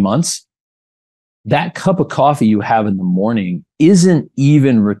 3 months, that cup of coffee you have in the morning isn't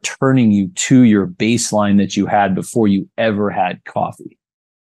even returning you to your baseline that you had before you ever had coffee.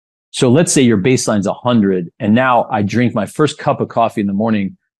 So let's say your baseline's 100, and now I drink my first cup of coffee in the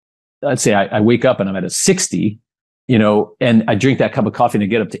morning. Let's say I wake up and I'm at a 60, and I drink that cup of coffee and I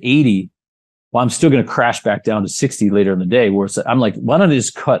get up to 80. Well, I'm still going to crash back down to 60 later in the day, where I'm like, why don't I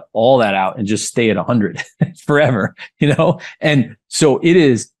just cut all that out and just stay at 100 forever, And so it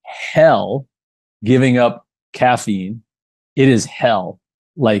is hell giving up caffeine. It is hell.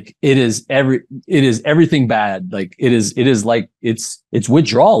 Like it is everything bad. Like it is like it's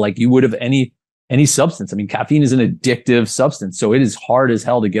withdrawal, like you would have any substance. I mean, caffeine is an addictive substance, so it is hard as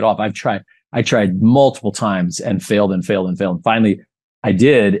hell to get off. I tried multiple times and failed. And finally I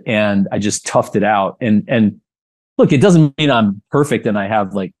did, and I just toughed it out. And look, it doesn't mean I'm perfect and I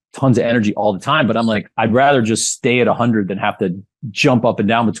have like tons of energy all the time, but I'm like, I'd rather just stay at 100 than have to jump up and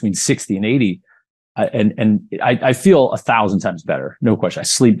down between 60 and 80. I feel 1,000 times better. No question. I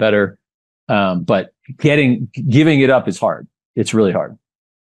sleep better. But giving it up is hard. It's really hard.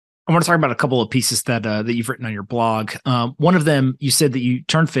 I want to talk about a couple of pieces that you've written on your blog. One of them, you said that you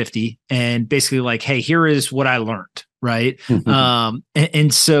turned 50 and basically like, hey, here is what I learned. Right.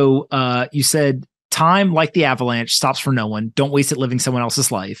 So you said, time, like the avalanche, stops for no one. Don't waste it living someone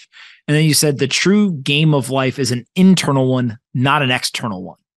else's life. And then you said the true game of life is an internal one, not an external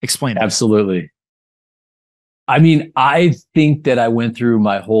one. Explain it. Absolutely. I mean, I think that I went through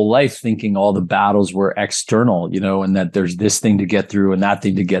my whole life thinking all the battles were external, and that there's this thing to get through and that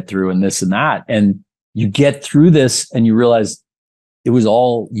thing to get through and this and that. And you get through this and you realize it was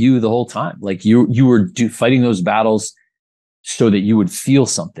all you the whole time. Like you were fighting those battles so that you would feel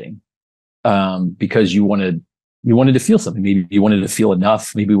something, because you wanted to feel something. Maybe you wanted to feel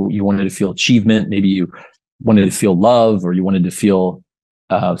enough. Maybe you wanted to feel achievement. Maybe you wanted to feel love, or you wanted to feel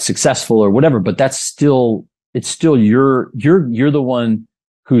successful or whatever. But it's still you're the one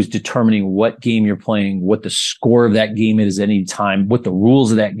who's determining what game you're playing, what the score of that game is at any time, what the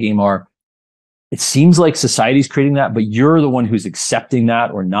rules of that game are. It seems like society's creating that, but you're the one who's accepting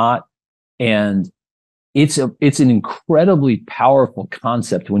that or not. And it's an incredibly powerful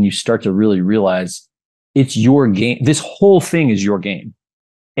concept when you start to really realize it's your game. This whole thing is your game.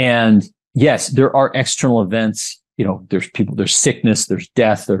 And yes, there are external events. There's people, there's sickness, there's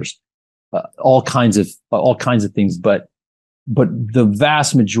death, there's all kinds of things, but the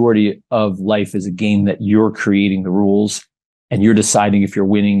vast majority of life is a game that you're creating the rules, and you're deciding if you're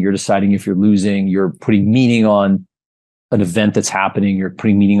winning, you're deciding if you're losing, you're putting meaning on an event that's happening, you're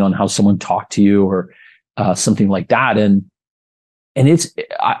putting meaning on how someone talked to you, or something like that. And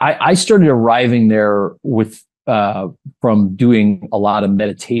I started arriving there from doing a lot of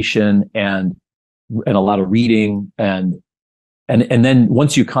meditation and a lot of reading and then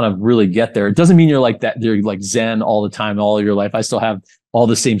once you kind of really get there, it doesn't mean you're like that. You're like Zen all the time, all of your life. I still have all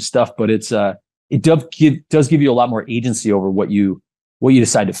the same stuff, but it does give you a lot more agency over what you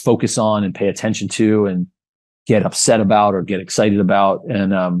decide to focus on and pay attention to and get upset about or get excited about.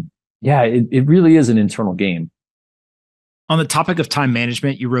 And it really is an internal game. On the topic of time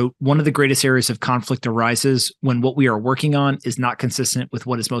management, you wrote, one of the greatest areas of conflict arises when what we are working on is not consistent with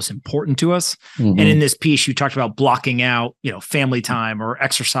what is most important to us. Mm-hmm. And in this piece, you talked about blocking out, family time or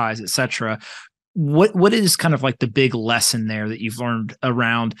exercise, et cetera. What is kind of like the big lesson there that you've learned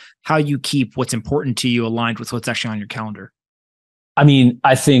around how you keep what's important to you aligned with what's actually on your calendar? I mean,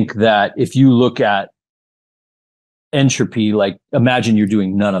 I think that if you look at entropy, like imagine you're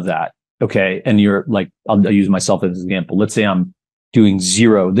doing none of that. Okay. And you're like, I'll use myself as an example. Let's say I'm doing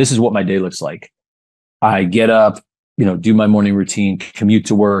 0. This is what my day looks like. I get up, do my morning routine, commute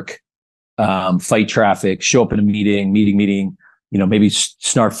to work, fight traffic, show up in a meeting, maybe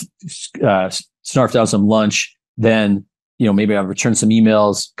snarfed out some lunch. Then, maybe I've returned some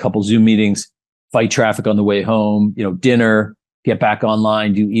emails, couple Zoom meetings, fight traffic on the way home, dinner, get back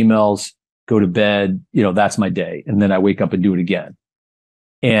online, do emails, go to bed, that's my day. And then I wake up and do it again.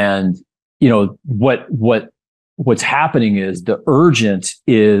 And, what's happening is the urgent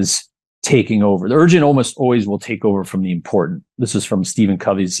is taking over. The urgent almost always will take over from the important. This is from Stephen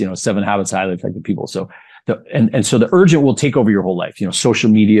Covey's, 7 Habits of Highly Effective People. So so the urgent will take over your whole life, social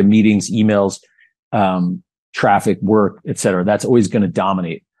media, meetings, emails, traffic, work, et cetera. That's always going to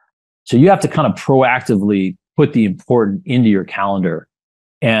dominate. So you have to kind of proactively put the important into your calendar.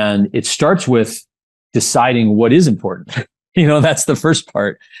 And it starts with deciding what is important. That's the first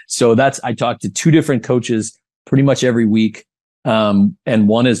part. So I talk to 2 different coaches pretty much every week. And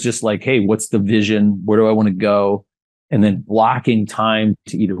one is just like, hey, what's the vision? Where do I want to go? And then blocking time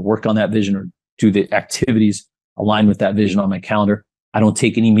to either work on that vision or do the activities aligned with that vision on my calendar. I don't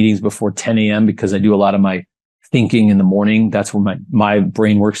take any meetings before 10 a.m. because I do a lot of my thinking in the morning. That's when my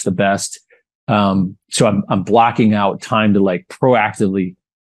brain works the best. So I'm blocking out time to like proactively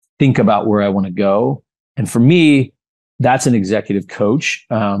think about where I want to go. And for me, that's an executive coach.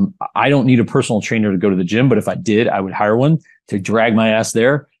 I don't need a personal trainer to go to the gym, but if I did, I would hire one to drag my ass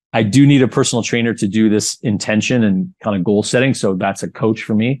there. I do need a personal trainer to do this intention and kind of goal setting. So that's a coach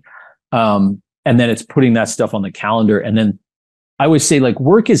for me. And then it's putting that stuff on the calendar. And then I would say like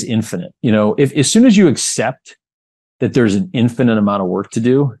work is infinite. If as soon as you accept that there's an infinite amount of work to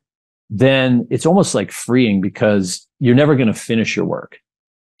do, then it's almost like freeing because you're never going to finish your work.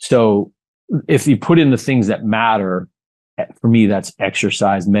 So if you put in the things that matter, for me, that's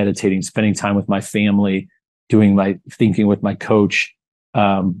exercise, meditating, spending time with my family, doing my thinking with my coach,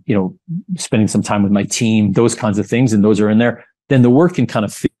 spending some time with my team, those kinds of things. And those are in there. Then the work can kind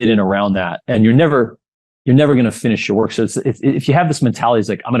of fit in around that. And you're never going to finish your work. So if you have this mentality, it's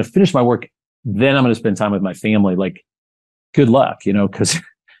like, I'm going to finish my work, then I'm going to spend time with my family. Like, good luck, because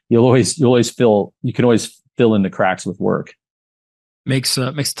you can always fill in the cracks with work. Makes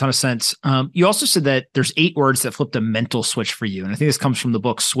a ton of sense. You also said that there's 8 words that flipped a mental switch for you. And I think this comes from the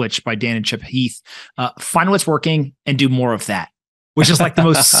book Switch by Dan and Chip Heath. Find what's working and do more of that, which is like the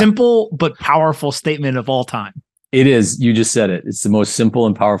most simple but powerful statement of all time. It is. You just said it. It's the most simple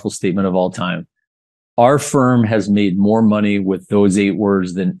and powerful statement of all time. Our firm has made more money with those 8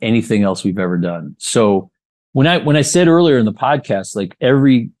 words than anything else we've ever done. So when I said earlier in the podcast, like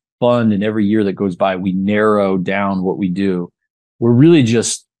every fund and every year that goes by, we narrow down what we do. We're really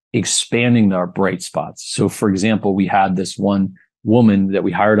just expanding our bright spots. So for example, we had this one woman that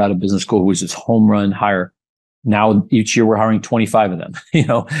we hired out of business school who was this home run hire. Now each year we're hiring 25 of them.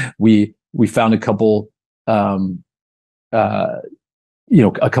 We found a couple, a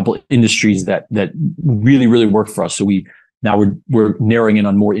couple industries that really, really work for us. So we're narrowing in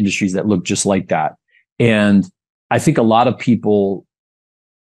on more industries that look just like that. And I think a lot of people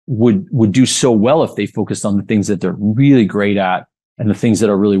would do so well if they focused on the things that they're really great at and the things that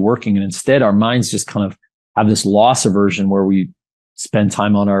are really working. And instead, our minds just kind of have this loss aversion where we spend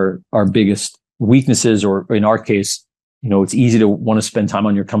time on our biggest weaknesses, or in our case, it's easy to want to spend time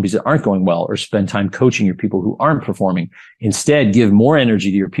on your companies that aren't going well, or spend time coaching your people who aren't performing. Instead, give more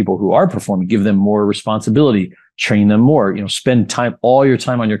energy to your people who are performing, give them more responsibility, train them more, spend all your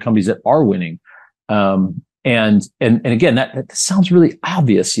time on your companies that are winning. And again, that sounds really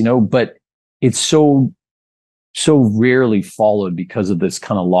obvious, but it's so rarely followed because of this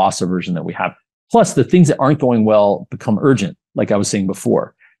kind of loss aversion that we have. Plus, the things that aren't going well become urgent, like I was saying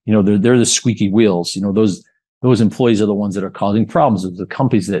before. They're the squeaky wheels. Those employees are the ones that are causing problems. The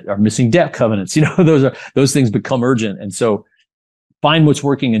companies that are missing debt covenants. Those things become urgent. And so, find what's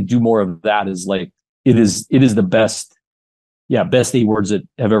working and do more of that is like it is the best 8 words that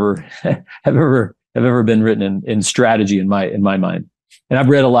have ever been written in strategy in my mind. And I've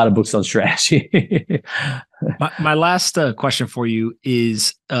read a lot of books on strategy. My last question for you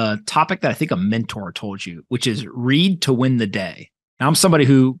is a topic that I think a mentor told you, which is read to win the day. Now, I'm somebody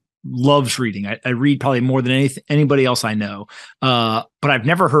who loves reading. I read probably more than anybody else I know, but I've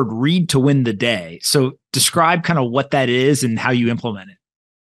never heard read to win the day. So describe kind of what that is and how you implement it.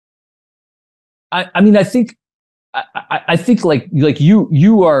 I think like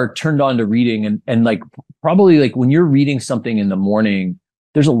you are turned on to reading and like probably like when you're reading something in the morning,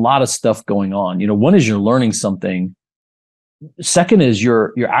 there's a lot of stuff going on. One is you're learning something. Second is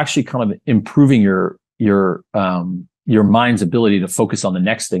you're actually kind of improving your mind's ability to focus on the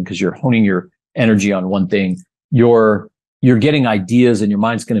next thing because you're honing your energy on one thing. You're getting ideas and your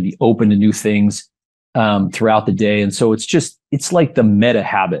mind's going to be open to new things throughout the day. And so it's like the meta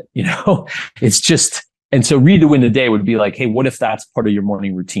habit, and so read to win the day would be like, hey, what if that's part of your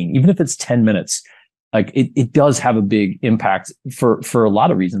morning routine? Even if it's 10 minutes, Like it does have a big impact for a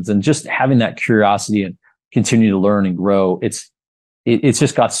lot of reasons. And just having that curiosity and continue to learn and grow, it's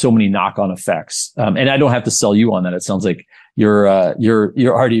just got so many knock-on effects. And I don't have to sell you on that. It sounds like you're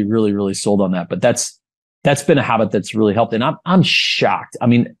already really, really sold on that. But that's been a habit that's really helped. And I'm shocked. I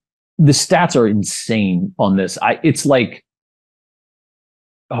mean, the stats are insane on this. It's like,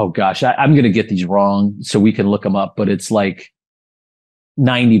 oh gosh, I'm going to get these wrong, so we can look them up. But it's like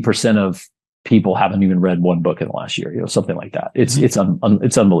 90% of people haven't even read one book in the last year, something like that.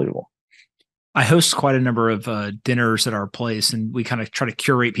 It's unbelievable. I host quite a number of dinners at our place, and we kind of try to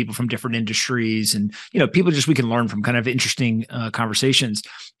curate people from different industries, and people we can learn from kind of interesting conversations.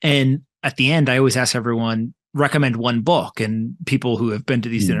 And at the end, I always ask everyone, recommend one book, and people who have been to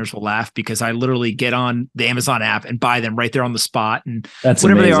these dinners will laugh because I literally get on the Amazon app and buy them right there on the spot, and that's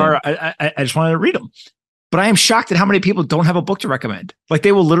whatever amazing. They are, I just want to read them. But I am shocked at how many people don't have a book to recommend. Like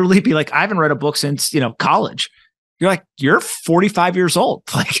they will literally be like, I haven't read a book since college. You're like, you're 45 years old.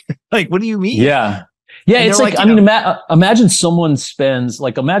 Like, what do you mean? Yeah. And it's like, imagine someone spends,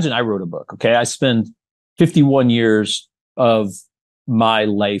 imagine I wrote a book. Okay. I spend 51 years of my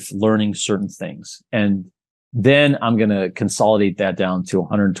life learning certain things. And then I'm going to consolidate that down to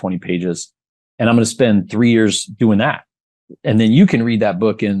 120 pages. And I'm going to spend 3 years doing that. And then you can read that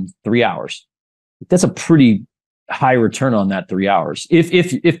book in 3 hours. That's a pretty high return on that 3 hours. If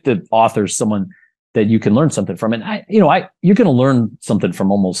the author's someone that you can learn something from. And you're going to learn something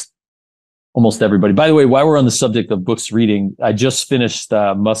from almost everybody. By the way, while we're on the subject of books reading, I just finished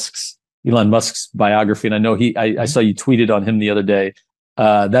Elon Musk's biography, and I know I saw you tweeted on him the other day.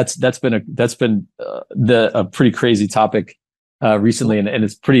 That's been a pretty crazy topic recently, and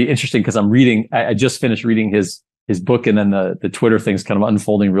it's pretty interesting because I just finished reading his book, and then the Twitter thing's kind of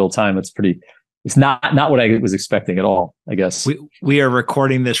unfolding real time. It's not what I was expecting at all, I guess. We are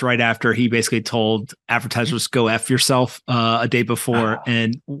recording this right after he basically told advertisers, go F yourself a day before.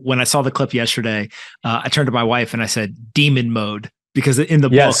 And when I saw the clip yesterday, I turned to my wife and I said, demon mode, because in the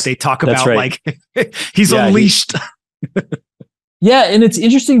book, they talk about he's unleashed. Yeah. And it's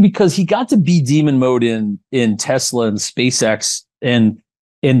interesting because he got to be demon mode in Tesla and SpaceX. And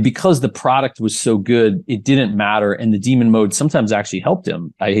because the product was so good, it didn't matter. And the demon mode sometimes actually helped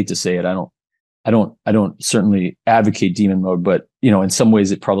him. I hate to say it. I don't certainly advocate demon mode, but in some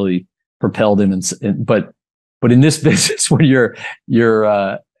ways it probably propelled him. But in this business where you're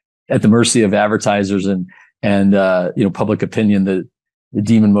at the mercy of advertisers and public opinion, the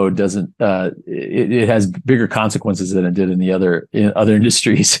demon mode doesn't. It has bigger consequences than it did in other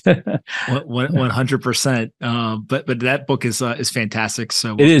industries. 100%. But that book is fantastic.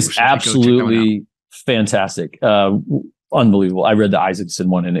 So it is absolutely fantastic, unbelievable. I read the Isaacson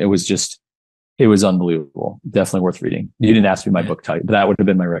one, and it was unbelievable. Definitely worth reading. You didn't ask me my book type, but that would have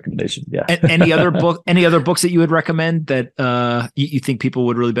been my recommendation. Yeah. Any other books that you would recommend that you think people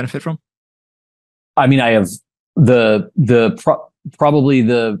would really benefit from? I mean, I have probably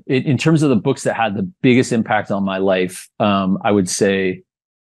in terms of the books that had the biggest impact on my life. I would say,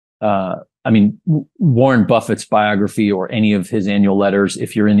 Warren Buffett's biography or any of his annual letters.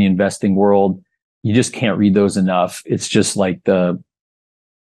 If you're in the investing world, you just can't read those enough. It's just like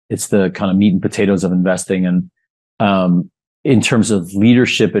it's the kind of meat and potatoes of investing. And in terms of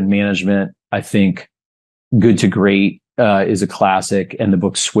leadership and management, I think Good to Great is a classic, and the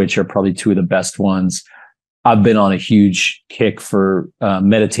book Switch are probably two of the best ones. I've been on a huge kick for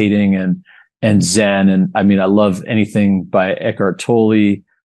meditating and Zen. And I mean, I love anything by Eckhart Tolle,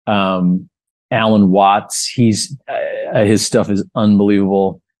 Alan Watts. His stuff is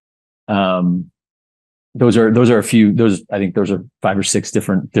unbelievable. Those are a few. I think those are 5 or 6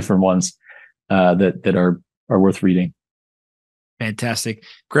 different ones that are worth reading. Fantastic.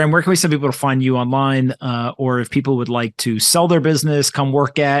 Graham, where can we send people to find you online? Or if people would like to sell their business, come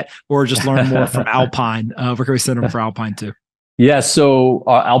work at, or just learn more from Alpine, where can we send them for Alpine to? Yeah. So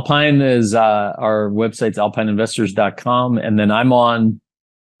Alpine is our website's alpineinvestors.com. And then I'm on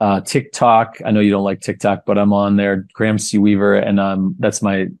TikTok. I know you don't like TikTok, but I'm on there, Graham C. Weaver. And that's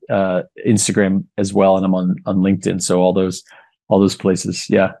my Instagram as well. And I'm on LinkedIn. So all those places.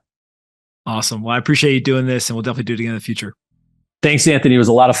 Yeah. Awesome. Well, I appreciate you doing this, and we'll definitely do it again in the future. Thanks, Anthony. It was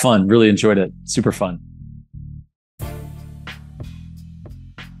a lot of fun. Really enjoyed it. Super fun.